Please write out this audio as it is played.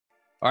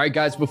All right,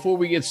 guys, before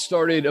we get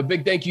started, a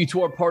big thank you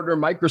to our partner,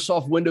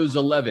 Microsoft Windows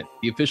 11,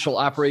 the official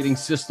operating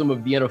system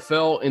of the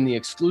NFL and the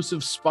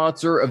exclusive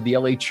sponsor of the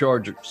LA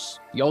Chargers.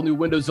 The all-new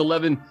Windows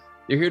 11,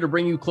 they're here to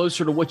bring you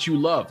closer to what you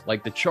love,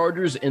 like the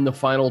Chargers and the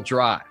final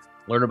drive.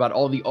 Learn about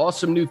all the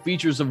awesome new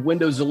features of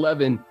Windows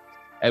 11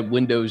 at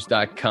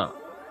windows.com.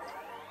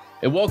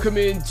 And welcome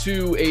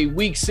into a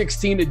Week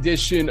 16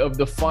 edition of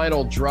the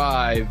final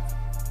drive.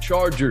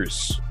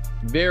 Chargers,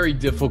 very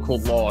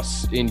difficult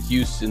loss in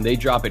Houston. They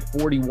drop it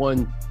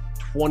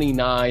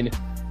 41-29.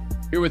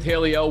 Here with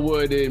Haley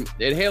Elwood. And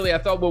Haley, I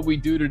thought what we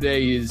do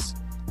today is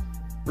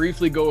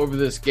briefly go over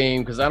this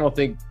game because I don't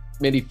think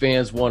many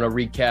fans want to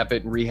recap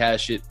it and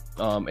rehash it,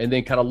 and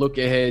then kind of look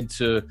ahead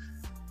to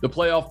the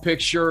playoff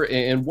picture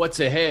and what's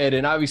ahead.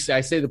 And obviously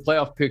I say the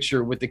playoff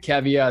picture with the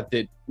caveat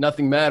that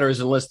nothing matters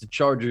unless the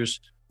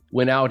Chargers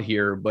win out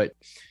here. But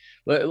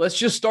let's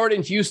just start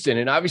in Houston.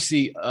 And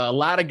obviously a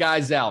lot of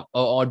guys out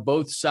on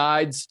both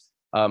sides.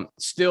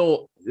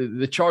 Still,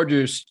 the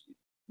Chargers,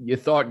 you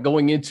thought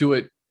going into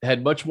it,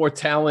 had much more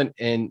talent,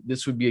 and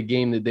this would be a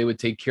game that they would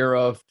take care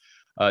of.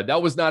 That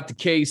was not the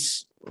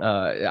case.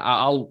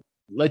 I'll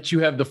let you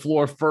have the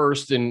floor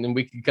first, and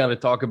we can kind of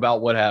talk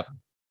about what happened.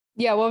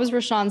 Yeah, what was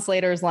Rashawn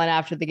Slater's line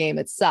after the game?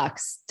 It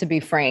sucks, to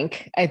be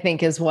frank, I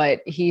think is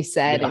what he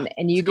said. Yeah,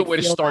 and you good way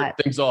to start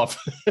things off.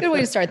 Good way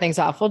to start things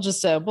off.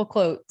 We'll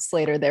quote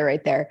Slater there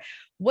right there.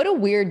 What a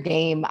weird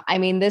game. I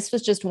mean, this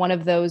was just one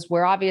of those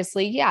where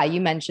obviously, yeah, you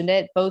mentioned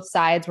it. Both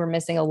sides were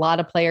missing a lot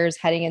of players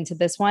heading into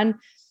this one,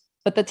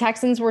 but the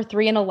Texans were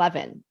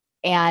 3-11.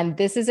 And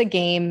this is a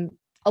game,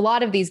 a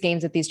lot of these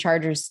games that these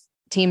Chargers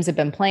teams have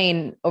been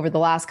playing over the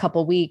last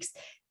couple of weeks,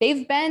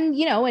 they've been,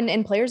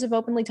 and players have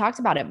openly talked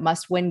about it,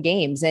 must-win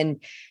games.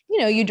 And,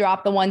 you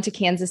drop the one to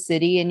Kansas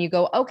City and you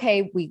go,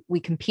 okay, we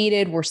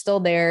competed, we're still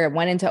there, it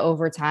went into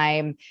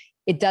overtime.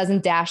 It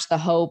doesn't dash the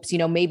hopes,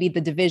 maybe the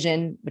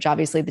division, which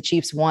obviously the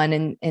Chiefs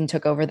won and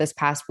took over this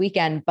past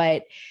weekend,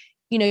 but,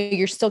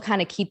 you're still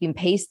kind of keeping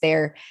pace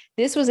there.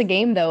 This was a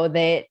game, though,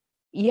 that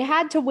you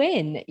had to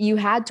win. You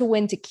had to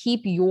win to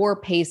keep your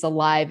pace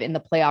alive in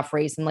the playoff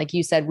race. And like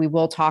you said, we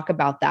will talk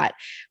about that,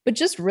 but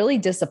just really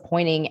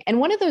disappointing. And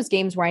one of those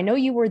games where I know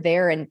you were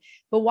there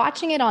but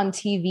watching it on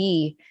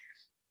TV,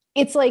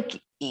 it's like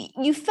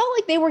you felt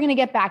like they were going to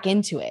get back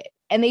into it.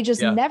 And they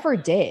just never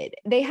did.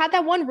 They had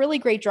that one really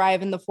great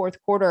drive in the fourth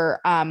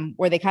quarter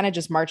where they kind of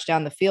just marched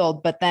down the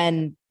field, but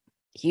then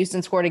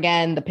Houston scored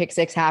again, the pick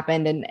six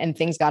happened and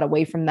things got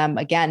away from them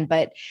again.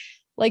 But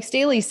like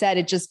Staley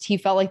said, he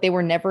felt like they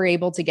were never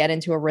able to get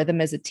into a rhythm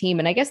as a team.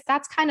 And I guess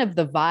that's kind of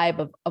the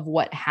vibe of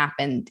what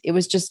happened. It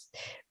was just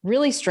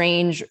really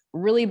strange,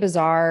 really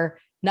bizarre.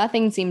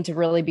 Nothing seemed to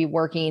really be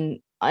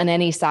working on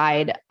any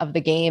side of the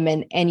game.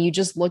 And you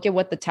just look at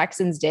what the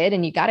Texans did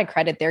and you got to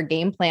credit their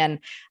game plan.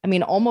 I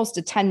mean, almost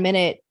a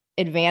 10-minute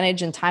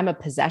advantage in time of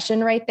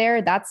possession right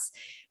there.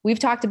 We've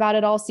talked about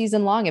it all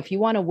season long. If you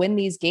want to win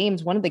these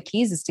games, one of the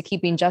keys is to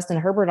keeping Justin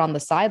Herbert on the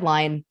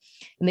sideline.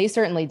 And they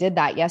certainly did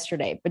that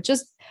yesterday, but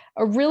just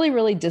a really,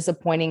 really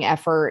disappointing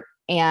effort.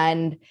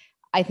 And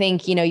I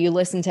think, you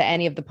listen to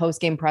any of the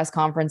post-game press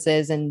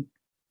conferences and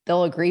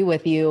they'll agree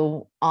with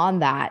you on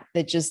that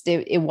just,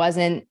 it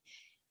wasn't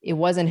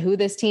who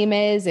this team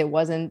is. It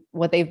wasn't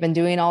what they've been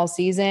doing all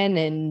season.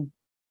 And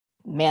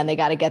man, they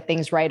got to get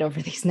things right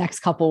over these next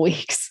couple of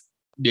weeks.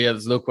 Yeah,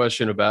 there's no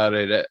question about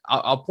it.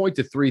 I'll point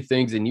to three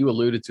things, and you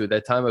alluded to it,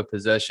 that time of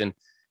possession,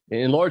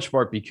 in large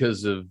part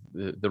because of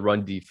the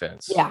run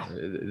defense. Yeah.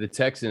 The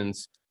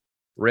Texans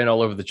ran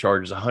all over the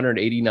Chargers,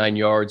 189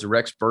 yards.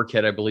 Rex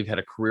Burkhead, I believe, had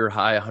a career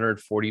high,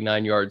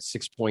 149 yards,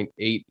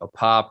 6.8 a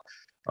pop.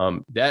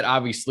 That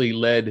obviously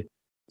led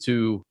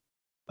to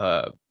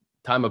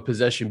time of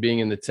possession being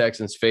in the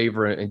Texans'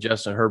 favor and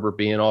Justin Herbert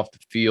being off the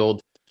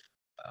field.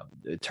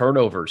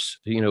 Turnovers,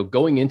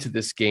 going into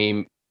this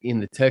game, in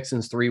the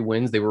Texans' 3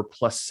 wins, they were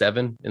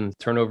 +7 in the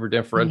turnover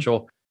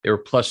differential. They were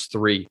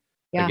 +3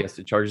 against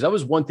the Chargers. That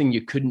was one thing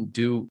you couldn't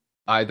do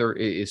either,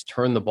 is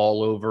turn the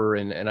ball over.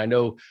 And I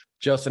know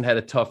Justin had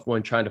a tough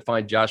one trying to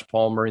find Josh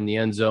Palmer in the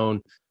end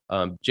zone.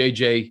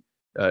 JJ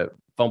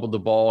fumbled the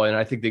ball, and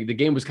I think the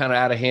game was kind of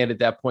out of hand at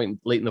that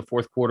point late in the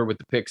fourth quarter with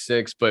the pick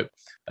six. But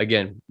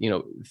again,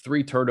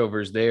 3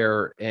 turnovers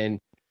there. And,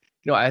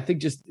 I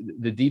think just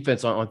the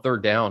defense on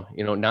third down,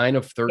 9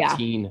 of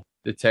 13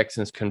 the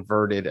Texans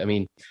converted. I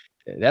mean,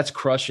 that's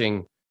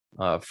crushing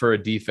for a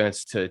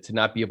defense to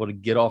not be able to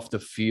get off the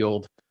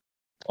field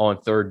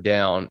on third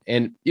down.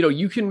 And,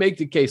 you can make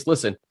the case,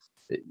 listen,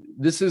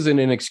 this isn't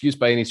an excuse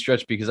by any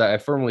stretch, because I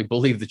firmly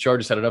believe the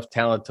Chargers had enough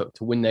talent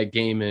to win that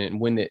game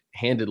and win it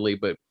handedly.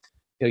 But,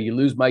 you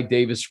lose Mike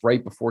Davis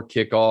right before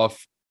kickoff.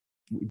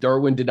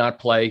 Derwin did not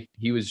play.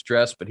 He was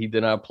dressed, but he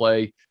did not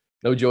play.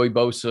 No Joey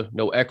Bosa,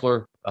 no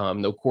Eckler,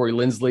 no Corey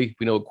Linsley.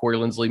 We know what Corey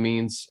Linsley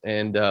means,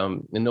 and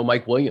no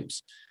Mike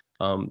Williams.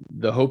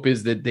 The hope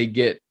is that they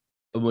get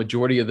a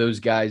majority of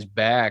those guys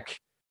back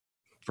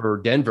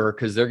for Denver,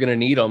 because they're going to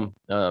need them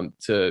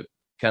to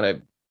kind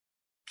of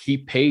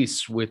keep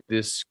pace with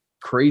this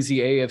crazy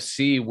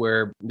AFC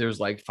where there's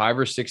like 5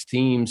 or 6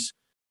 teams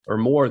or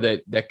more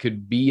that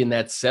could be in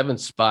that 7th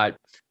spot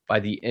by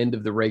the end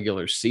of the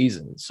regular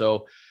season.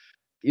 So,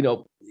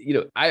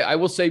 I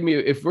will say,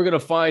 if we're going to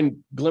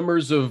find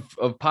glimmers of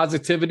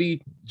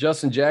positivity,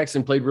 Justin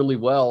Jackson played really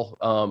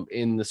well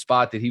in the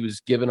spot that he was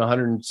given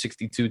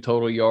 162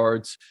 total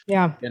yards,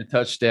 and a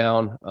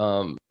touchdown.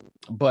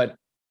 But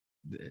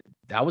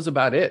that was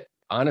about it,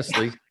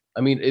 honestly. Yeah.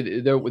 I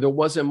mean, there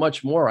wasn't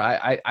much more.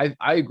 I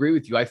agree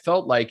with you. I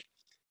felt like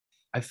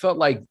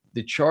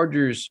the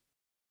Chargers,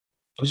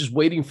 I was just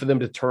waiting for them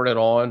to turn it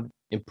on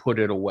and put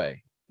it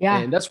away. Yeah.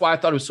 And that's why I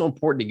thought it was so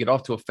important to get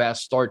off to a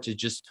fast start, to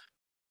just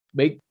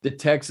make the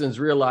Texans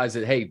realize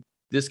that, hey,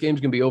 this game's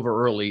going to be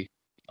over early.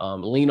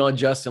 Lean on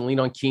Justin,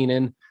 lean on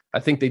Keenan. I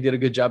think they did a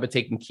good job of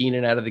taking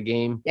Keenan out of the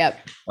game. Yep.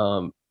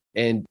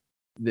 And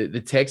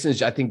the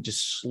Texans, I think,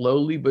 just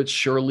slowly but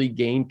surely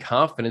gained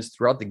confidence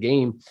throughout the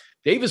game.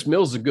 Davis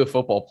Mills is a good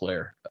football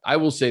player. I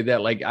will say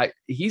that.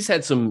 He's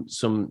had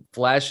some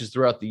flashes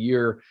throughout the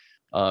year.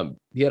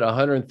 He had a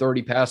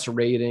 130 passer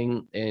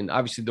rating, and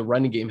obviously the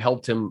running game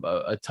helped him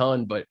a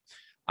ton. But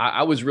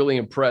I was really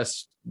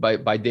impressed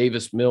by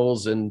Davis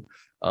Mills, and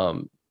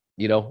some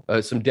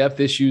depth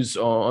issues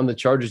on the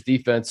Chargers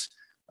defense.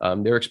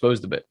 They're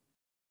exposed a bit.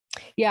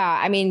 Yeah,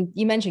 I mean,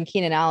 you mentioned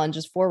Keenan Allen,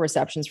 just 4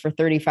 receptions for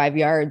 35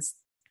 yards.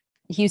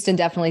 Houston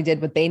definitely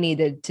did what they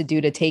needed to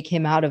do to take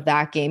him out of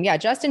that game. Yeah,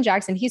 Justin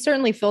Jackson, he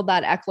certainly filled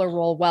that Eckler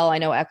role well. I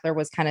know Eckler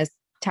was kind of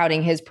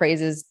touting his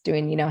praises,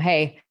 doing,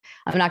 hey,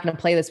 I'm not going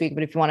to play this week,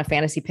 but if you want a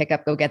fantasy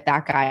pickup, go get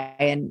that guy.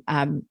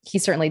 And he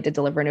certainly did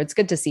deliver. And it's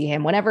good to see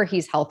him whenever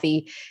he's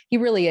healthy. He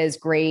really is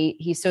great.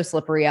 He's so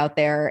slippery out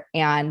there.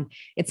 And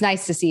it's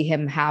nice to see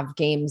him have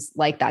games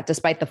like that,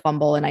 despite the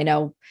fumble. And I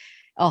know,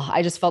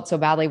 I just felt so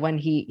badly when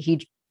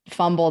he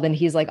fumbled and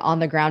he's like on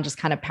the ground, just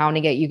kind of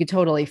pounding it. You could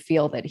totally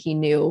feel that he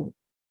knew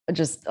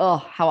just,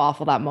 how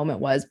awful that moment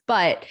was.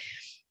 But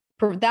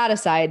for that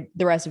aside,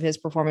 the rest of his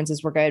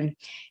performances were good.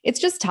 It's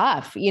just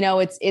tough.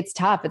 It's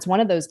tough. It's one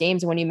of those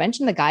games. And when you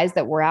mention the guys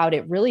that were out,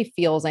 it really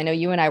feels, I know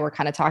you and I were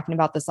kind of talking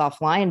about this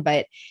offline,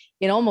 but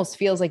it almost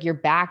feels like you're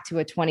back to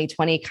a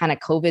 2020 kind of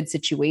COVID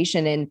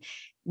situation. And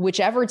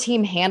whichever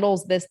team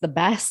handles this the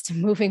best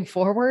moving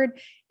forward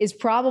is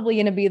probably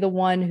going to be the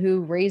one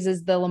who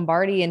raises the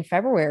Lombardi in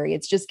February.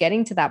 It's just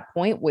getting to that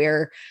point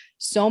where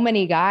so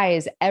many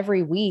guys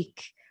every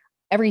week,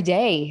 every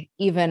day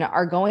even,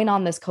 are going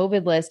on this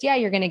COVID list. Yeah,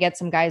 you're going to get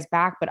some guys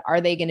back, but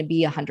are they going to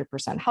be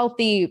 100%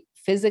 healthy,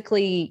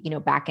 physically,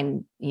 back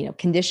in,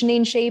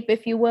 conditioning shape,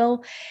 if you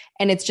will?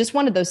 And it's just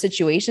one of those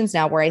situations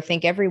now where I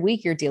think every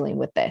week you're dealing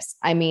with this.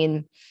 I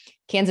mean,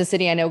 Kansas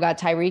City, I know, got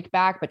Tyreek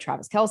back, but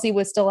Travis Kelce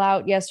was still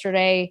out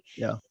yesterday.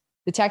 Yeah.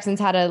 The Texans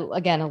had a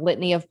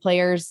litany of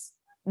players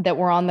that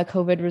were on the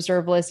COVID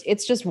reserve list.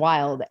 It's just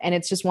wild. And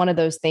it's just one of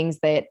those things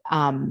that,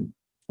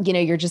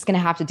 you're just going to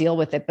have to deal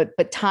with it,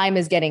 but time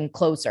is getting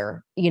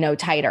closer,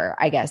 tighter,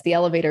 I guess. The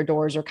elevator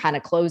doors are kind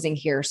of closing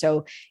here.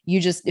 So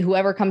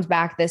whoever comes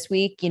back this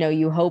week,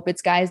 you hope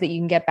it's guys that you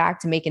can get back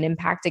to make an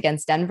impact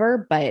against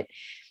Denver. But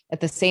at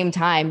the same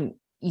time,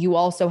 you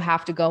also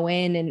have to go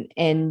in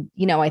and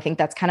I think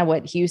that's kind of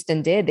what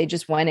Houston did. They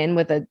just went in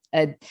with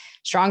a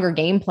stronger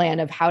game plan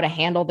of how to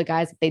handle the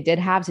guys that they did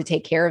have to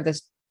take care of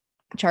this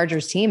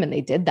Chargers team. And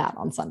they did that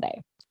on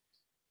Sunday.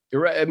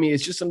 You're right. I mean,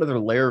 it's just another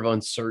layer of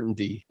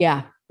uncertainty.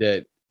 Yeah.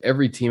 That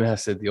every team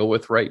has to deal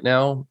with right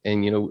now.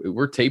 And,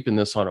 we're taping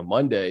this on a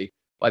Monday.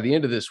 By the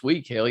end of this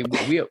week, Haley,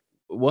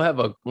 we'll have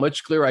a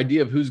much clearer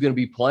idea of who's going to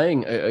be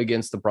playing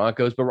against the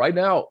Broncos. But right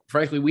now,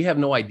 frankly, we have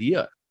no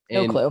idea.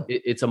 No clue.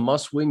 It's a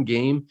must-win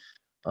game.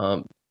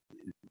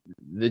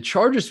 The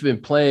Chargers have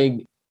been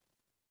playing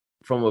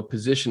from a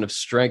position of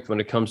strength when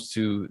it comes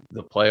to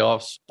the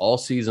playoffs all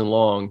season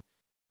long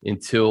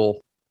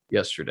until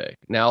yesterday.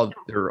 Now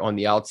they're on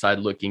the outside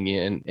looking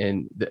in,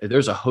 and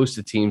there's a host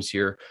of teams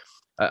here.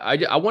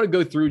 I want to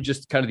go through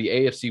just kind of the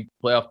AFC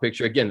playoff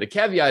picture. Again, the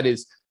caveat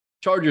is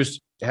Chargers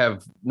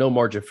have no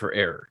margin for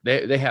error.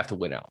 They have to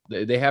win out.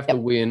 They have to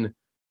win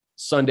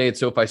Sunday at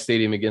SoFi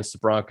Stadium against the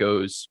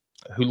Broncos,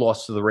 who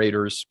lost to the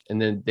Raiders,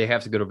 and then they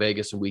have to go to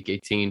Vegas in Week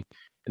 18,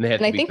 and they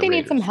have. And I think they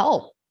need some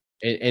help,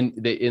 and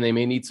they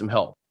may need some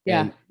help.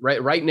 Yeah. And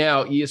right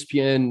now,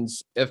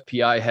 ESPN's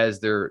FPI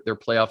has their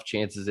playoff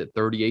chances at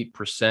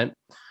 38%.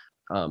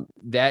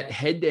 That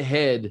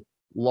head-to-head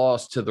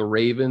loss to the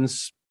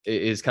Ravens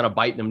is kind of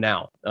biting them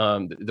now.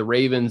 The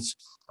Ravens,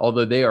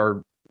 although they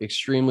are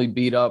extremely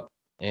beat up,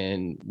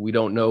 and we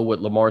don't know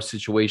what Lamar's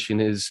situation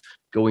is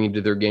going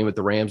into their game with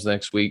the Rams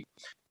next week,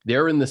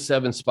 they're in the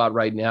 7th spot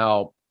right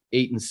now,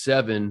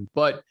 8-7.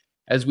 But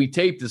as we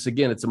tape this,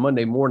 again, it's a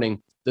Monday morning,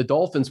 the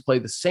Dolphins play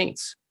the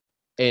Saints.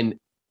 And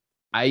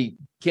I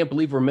can't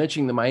believe we're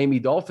mentioning the Miami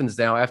Dolphins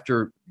now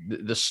after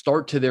the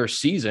start to their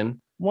season.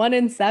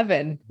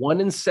 1-7.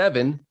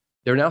 1-7.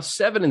 They're now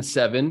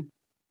 7-7,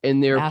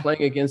 and they're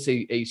playing against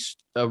a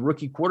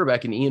rookie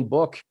quarterback in Ian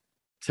Book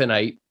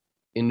tonight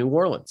in New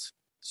Orleans.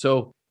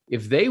 So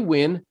if they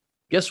win,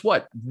 guess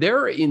what?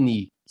 They're in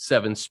the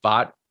 7th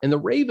spot, and the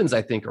Ravens,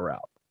 I think, are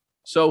out.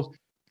 So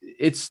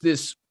it's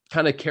this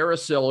kind of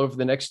carousel over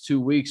the next 2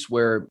 weeks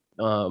where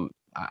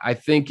I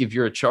think if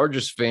you're a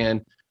Chargers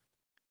fan,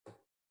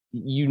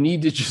 you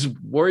need to just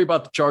worry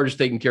about the Chargers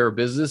taking care of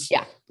business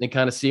and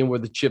kind of seeing where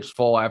the chips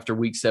fall after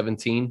week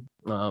 17,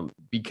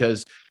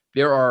 because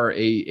there are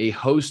a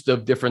host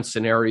of different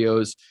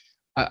scenarios.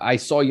 I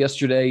saw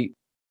yesterday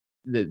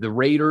the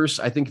Raiders.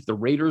 I think if the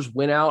Raiders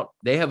win out,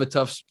 they have a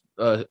tough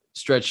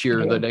stretch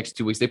here the next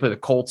 2 weeks. They play the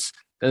Colts,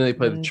 then they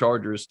play the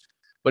Chargers.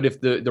 But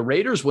if the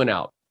Raiders win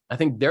out, I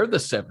think they're the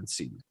 7th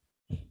seed.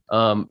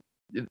 The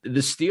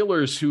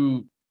Steelers,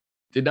 who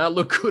did not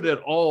look good at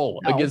all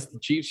against the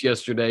Chiefs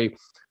yesterday,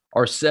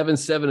 are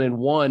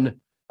 7-1,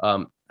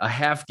 a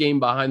half game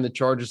behind the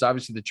Chargers.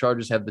 Obviously, the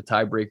Chargers have the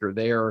tiebreaker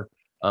there.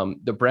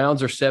 The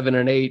Browns are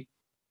 7-8.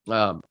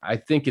 I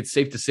think it's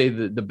safe to say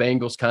that the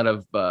Bengals kind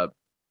of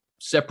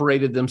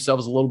separated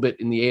themselves a little bit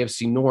in the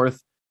AFC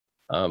North.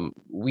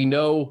 We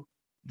know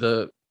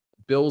the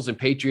Bills and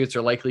Patriots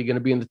are likely going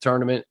to be in the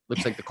tournament.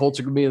 Looks like the Colts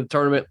are going to be in the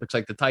tournament. Looks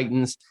like the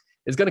Titans.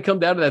 It's going to come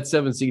down to that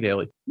 7 seed,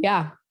 Haley.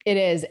 Yeah, it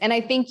is. And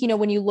I think,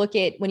 when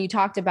you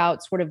talked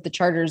about sort of the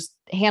Chargers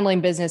handling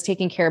business,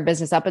 taking care of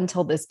business up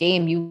until this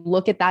game, you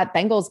look at that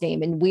Bengals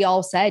game and we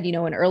all said,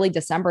 in early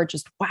December,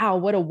 just, wow,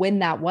 what a win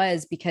that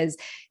was, because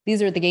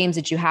these are the games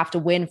that you have to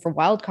win for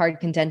wild card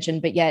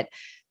contention. But yet,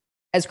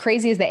 as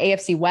crazy as the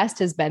AFC West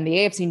has been, the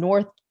AFC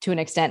North to an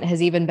extent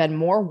has even been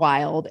more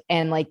wild.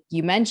 And like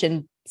you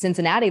mentioned,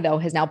 Cincinnati, though,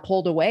 has now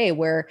pulled away,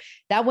 where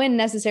that win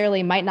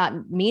necessarily might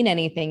not mean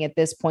anything at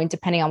this point,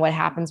 depending on what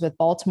happens with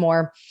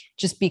Baltimore,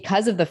 just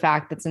because of the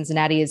fact that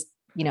Cincinnati is,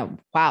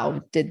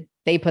 wow, did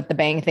they put the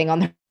bang thing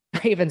on the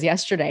Ravens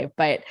yesterday?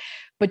 But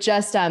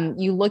just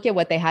you look at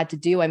what they had to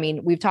do. I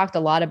mean, we've talked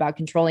a lot about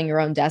controlling your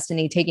own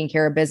destiny, taking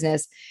care of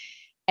business.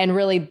 And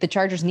really, the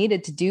Chargers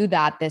needed to do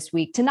that this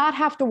week, to not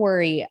have to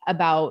worry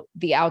about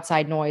the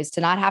outside noise,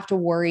 to not have to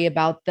worry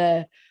about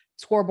the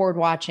scoreboard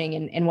watching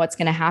and what's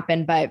going to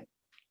happen. But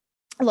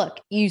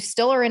look, you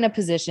still are in a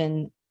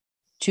position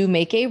to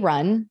make a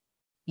run.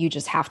 You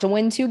just have to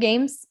win 2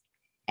 games,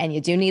 and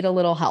you do need a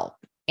little help.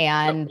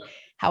 And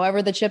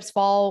however the chips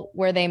fall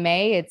where they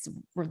may,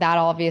 that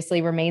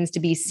obviously remains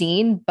to be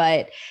seen.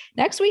 But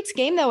next week's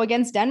game, though,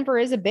 against Denver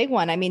is a big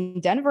one. I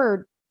mean,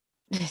 Denver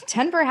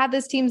had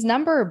this team's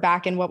number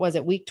back in, what was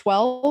it, week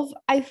 12,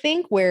 I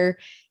think, where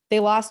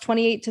they lost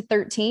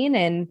 28-13.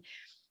 And,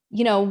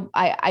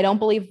 I don't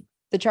believe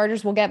the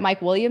Chargers will get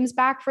Mike Williams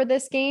back for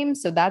this game.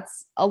 So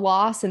that's a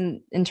loss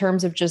in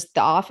terms of just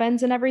the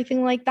offense and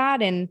everything like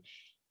that. And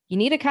you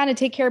need to kind of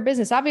take care of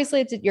business. Obviously,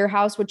 it's at your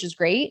house, which is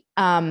great.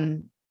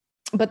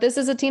 But this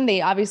is a team,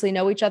 they obviously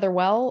know each other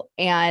well.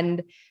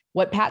 And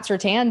what Pat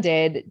Surtain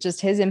did,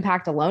 just his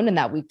impact alone in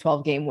that week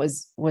 12 game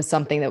was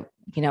something that,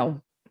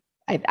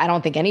 I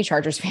don't think any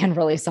Chargers fan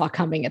really saw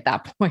coming at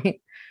that point.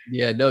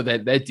 Yeah, no,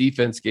 that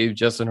defense gave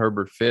Justin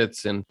Herbert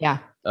fits. And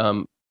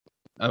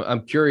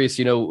I'm curious,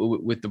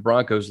 with the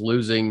Broncos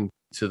losing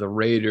to the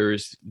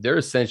Raiders, they're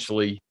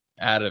essentially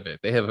out of it.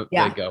 They have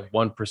like a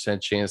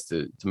 1% chance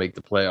to make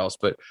the playoffs,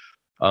 but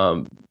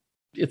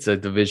it's a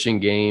division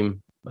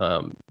game.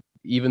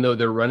 Even though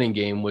their running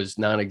game was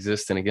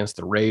non-existent against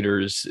the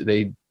Raiders,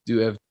 they do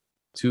have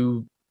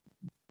 2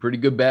 pretty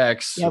good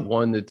backs.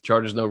 One that the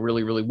Chargers know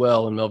really, really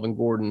well, and Melvin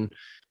Gordon.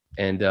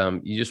 And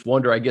you just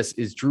wonder, I guess,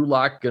 is Drew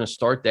Lock going to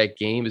start that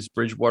game? Is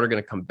Bridgewater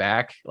going to come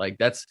back? Like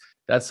that's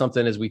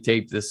something, as we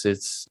tape this,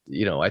 it's,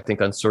 I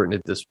think uncertain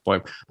at this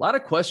point. A lot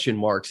of question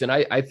marks. And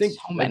I think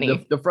so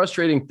many. The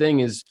frustrating thing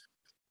is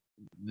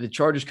the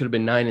Chargers could have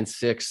been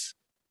 9-6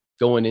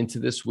 going into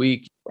this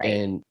week. Right.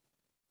 And,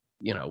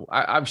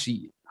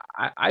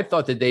 I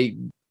thought that they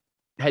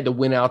had to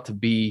win out to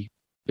be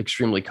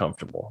extremely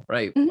comfortable.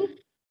 Right. Mm-hmm.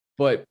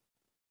 But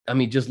I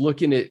mean, just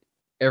looking at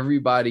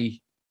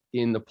everybody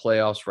in the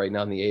playoffs right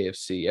now in the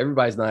AFC,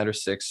 everybody's 9 or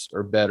 6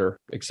 or better,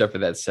 except for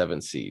that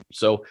 7 seed.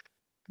 So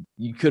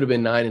you could have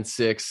been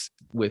 9-6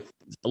 with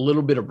a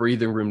little bit of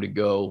breathing room to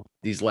go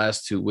these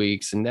last 2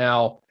 weeks. And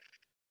now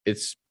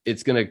it's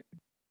going to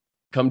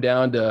come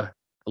down to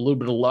a little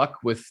bit of luck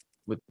with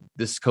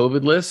this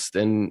COVID list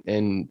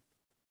and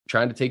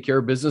trying to take care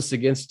of business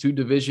against 2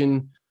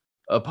 division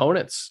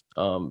opponents.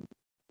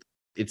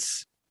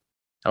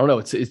 I don't know.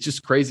 It's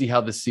just crazy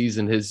how the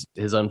season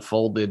has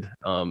unfolded.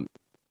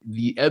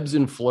 The ebbs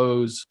and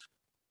flows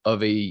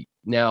of a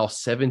now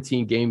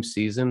 17 game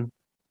season.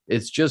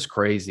 It's just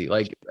crazy.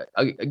 Like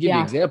I'll give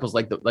you examples.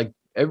 Like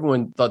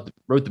everyone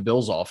wrote the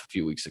Bills off a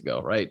few weeks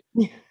ago, right?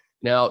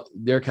 Now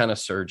they're kind of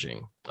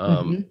surging.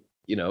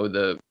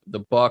 The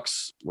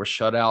Bucks were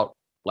shut out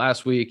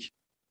last week.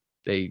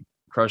 They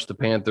crushed the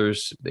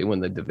Panthers. They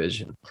win the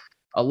division.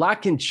 A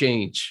lot can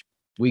change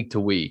week to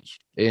week.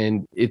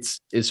 And it's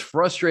as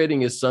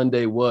frustrating as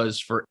Sunday was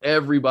for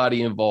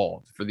everybody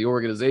involved, for the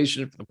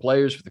organization, for the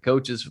players, for the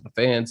coaches, for the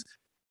fans.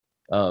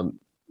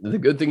 The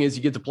good thing is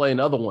you get to play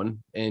another one,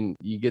 and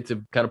you get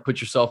to kind of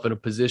put yourself in a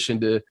position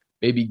to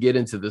maybe get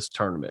into this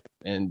tournament,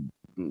 and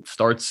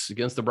starts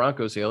against the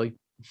Broncos, Haley.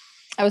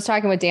 I was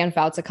talking with Dan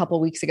Fouts a couple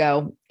of weeks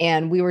ago,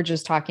 and we were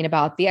just talking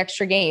about the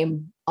extra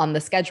game on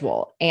the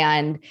schedule.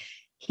 And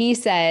he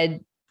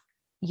said,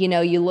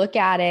 you look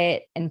at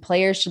it, and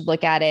players should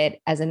look at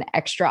it as an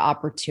extra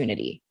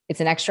opportunity.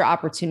 It's an extra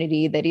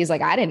opportunity that he's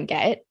like, I didn't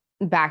get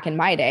back in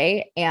my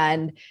day,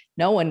 and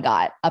no one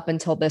got up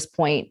until this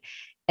point.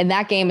 And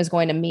that game is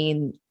going to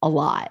mean a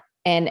lot.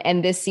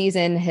 And this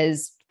season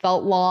has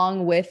felt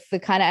long with the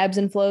kind of ebbs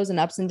and flows and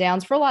ups and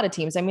downs for a lot of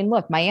teams. I mean,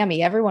 look,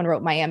 Miami, everyone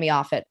wrote Miami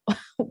off at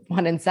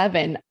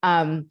 1-7.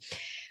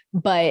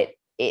 But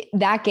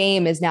that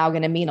game is now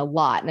going to mean a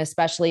lot. And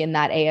especially in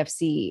that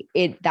AFC,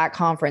 that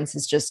conference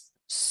is just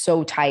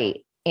so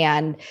tight.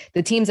 And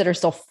the teams that are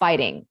still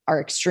fighting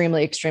are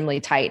extremely, extremely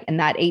tight. And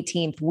that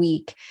 18th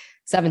week,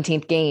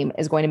 17th game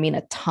is going to mean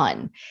a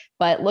ton.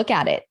 But look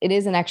at it. It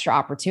is an extra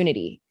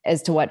opportunity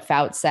as to what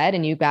Fouts said.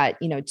 And you've got,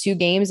 2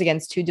 games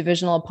against 2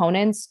 divisional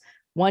opponents.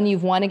 One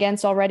you've won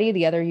against already,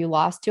 the other you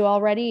lost to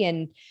already.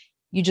 And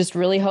you just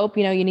really hope,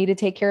 you need to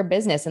take care of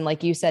business. And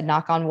like you said,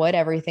 knock on wood,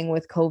 everything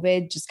with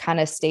COVID just kind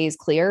of stays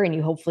clear, and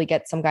you hopefully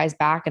get some guys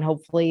back, and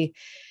hopefully,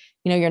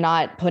 you're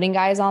not putting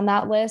guys on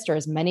that list, or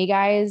as many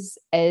guys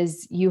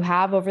as you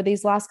have over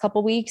these last couple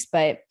of weeks.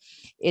 But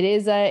it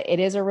is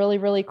a really,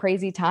 really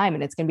crazy time.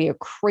 And it's going to be a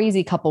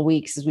crazy couple of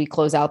weeks as we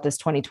close out this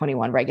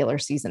 2021 regular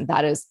season.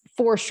 That is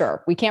for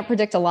sure. We can't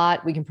predict a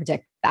lot. We can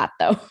predict that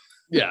though.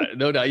 Yeah,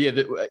 no doubt. Yeah,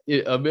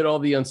 amid all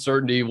the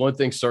uncertainty, one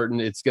thing's certain: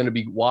 it's going to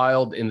be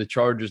wild, and the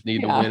Chargers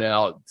need to win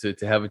out to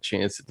have a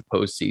chance at the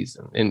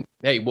postseason. And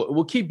hey,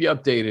 we'll keep you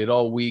updated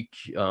all week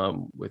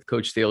with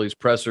Coach Staley's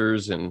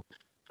pressers and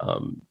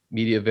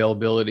media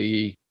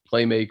availability,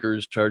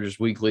 playmakers, Chargers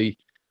Weekly.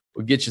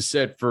 We'll get you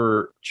set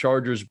for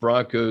Chargers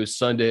Broncos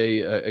Sunday,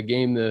 a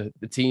game the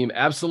team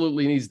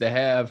absolutely needs to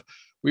have.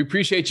 We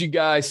appreciate you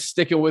guys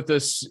sticking with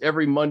us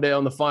every Monday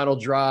on the Final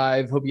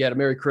Drive. Hope you had a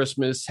Merry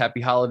Christmas, Happy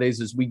Holidays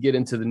as we get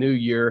into the new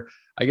year.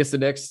 I guess the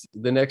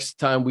next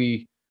time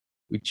we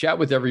chat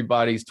with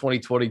everybody is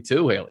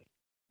 2022, Haley.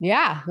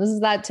 Yeah, this is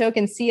that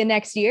token see you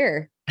next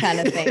year kind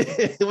of thing.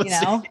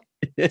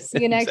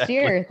 See you next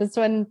year. That's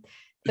when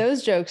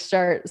those jokes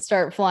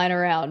start flying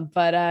around.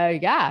 But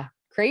yeah,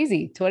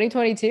 crazy.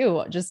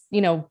 2022, just,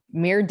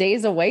 mere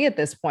days away at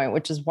this point,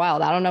 which is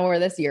wild. I don't know where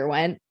this year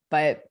went,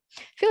 but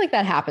I feel like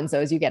that happens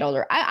though as you get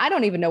older. I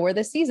don't even know where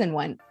this season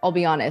went. I'll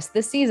be honest.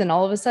 This season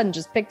all of a sudden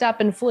just picked up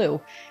and flew.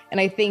 And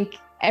I think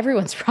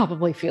everyone's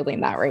probably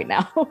feeling that right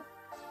now.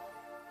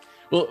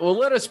 Well,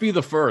 let us be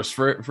the first.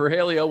 For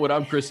Haley Elwood,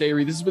 I'm Chris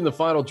Avery. This has been the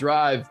Final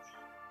Drive.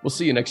 We'll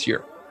see you next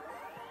year.